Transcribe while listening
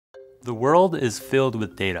The world is filled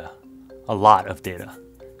with data, a lot of data.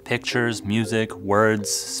 Pictures, music, words,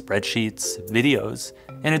 spreadsheets, videos,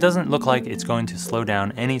 and it doesn't look like it's going to slow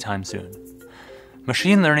down anytime soon.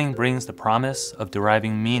 Machine learning brings the promise of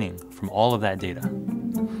deriving meaning from all of that data.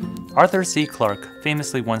 Arthur C. Clarke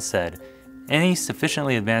famously once said, "Any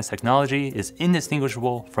sufficiently advanced technology is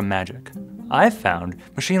indistinguishable from magic." I've found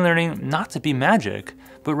machine learning not to be magic,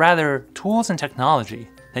 but rather tools and technology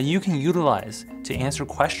that you can utilize to answer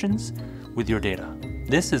questions with your data.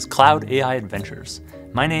 This is Cloud AI Adventures.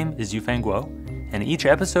 My name is Yufeng Guo, and each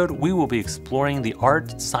episode we will be exploring the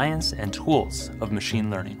art, science, and tools of machine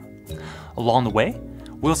learning. Along the way,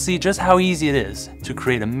 we'll see just how easy it is to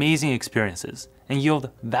create amazing experiences and yield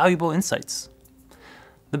valuable insights.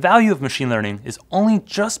 The value of machine learning is only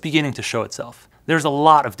just beginning to show itself. There's a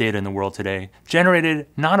lot of data in the world today, generated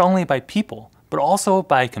not only by people, but also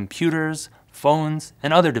by computers, phones,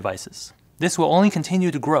 and other devices. This will only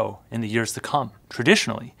continue to grow in the years to come.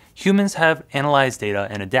 Traditionally, humans have analyzed data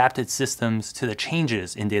and adapted systems to the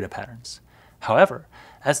changes in data patterns. However,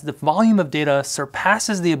 as the volume of data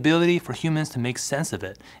surpasses the ability for humans to make sense of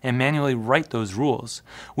it and manually write those rules,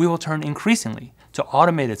 we will turn increasingly to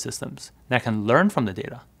automated systems that can learn from the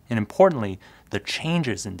data, and importantly, the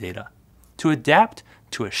changes in data, to adapt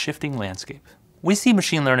to a shifting landscape. We see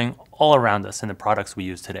machine learning all around us in the products we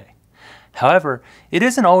use today. However, it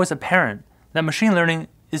isn't always apparent that machine learning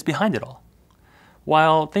is behind it all.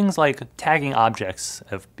 While things like tagging objects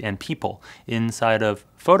and people inside of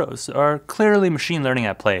photos are clearly machine learning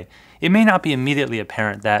at play, it may not be immediately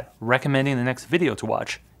apparent that recommending the next video to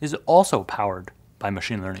watch is also powered by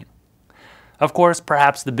machine learning. Of course,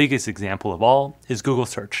 perhaps the biggest example of all is Google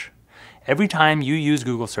Search. Every time you use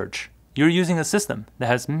Google Search, you're using a system that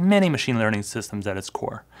has many machine learning systems at its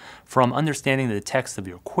core, from understanding the text of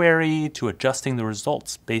your query to adjusting the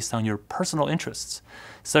results based on your personal interests,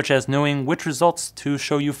 such as knowing which results to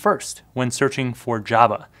show you first when searching for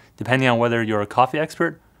Java, depending on whether you're a coffee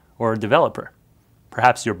expert or a developer.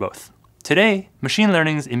 Perhaps you're both. Today, machine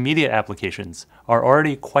learning's immediate applications are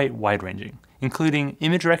already quite wide-ranging, including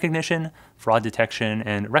image recognition, fraud detection,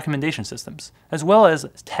 and recommendation systems, as well as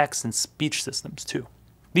text and speech systems too.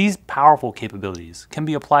 These powerful capabilities can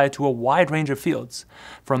be applied to a wide range of fields,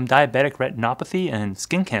 from diabetic retinopathy and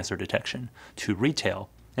skin cancer detection to retail,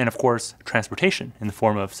 and of course, transportation in the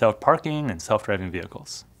form of self-parking and self-driving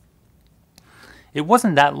vehicles. It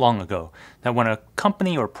wasn't that long ago that when a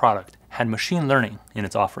company or product had machine learning in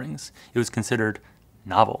its offerings, it was considered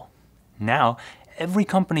novel. Now, every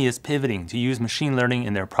company is pivoting to use machine learning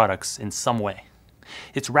in their products in some way.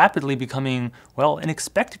 It's rapidly becoming, well, an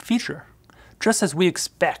expected feature. Just as we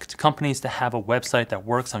expect companies to have a website that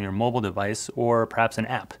works on your mobile device or perhaps an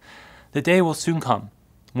app, the day will soon come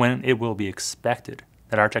when it will be expected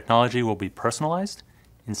that our technology will be personalized,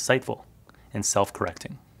 insightful, and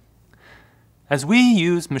self-correcting. As we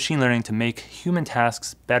use machine learning to make human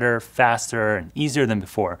tasks better, faster, and easier than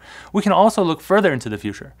before, we can also look further into the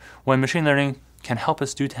future when machine learning can help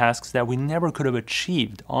us do tasks that we never could have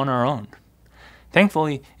achieved on our own.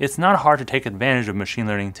 Thankfully, it's not hard to take advantage of machine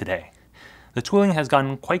learning today. The tooling has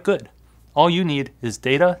gotten quite good. All you need is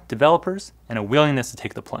data, developers, and a willingness to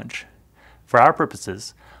take the plunge. For our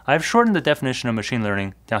purposes, I have shortened the definition of machine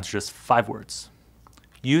learning down to just 5 words.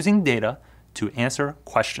 Using data to answer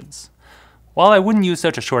questions. While I wouldn't use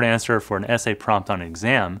such a short answer for an essay prompt on an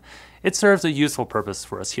exam, it serves a useful purpose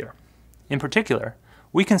for us here. In particular,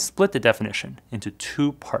 we can split the definition into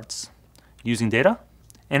 2 parts: using data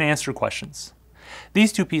and answer questions.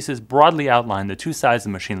 These 2 pieces broadly outline the 2 sides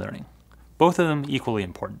of machine learning, both of them equally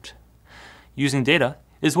important. Using data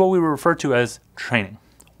is what we refer to as training,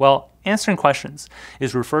 while answering questions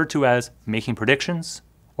is referred to as making predictions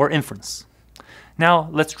or inference. Now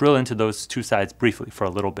let's drill into those 2 sides briefly for a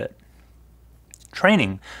little bit.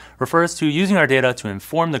 Training refers to using our data to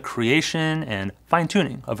inform the creation and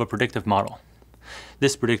fine-tuning of a predictive model.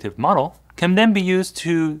 This predictive model can then be used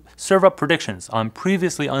to serve up predictions on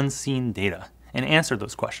previously unseen data and answer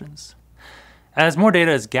those questions. As more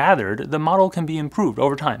data is gathered, the model can be improved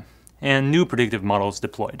over time and new predictive models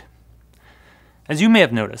deployed. As you may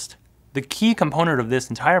have noticed, the key component of this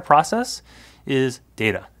entire process is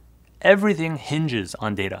data. Everything hinges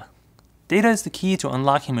on data. Data is the key to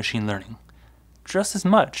unlocking machine learning, just as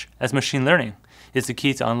much as machine learning is the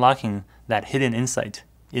key to unlocking that hidden insight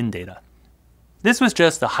in data. This was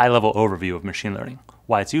just a high-level overview of machine learning,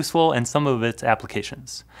 why it's useful, and some of its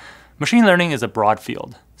applications. Machine learning is a broad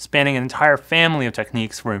field, spanning an entire family of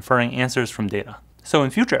techniques for inferring answers from data. So in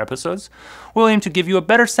future episodes, we'll aim to give you a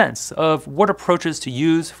better sense of what approaches to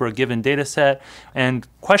use for a given data set and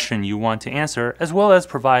question you want to answer, as well as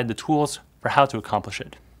provide the tools for how to accomplish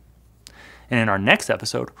it. And in our next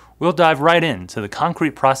episode, we'll dive right into the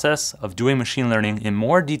concrete process of doing machine learning in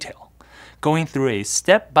more detail, going through a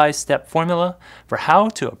step-by-step formula for how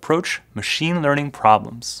to approach machine learning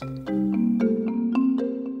problems.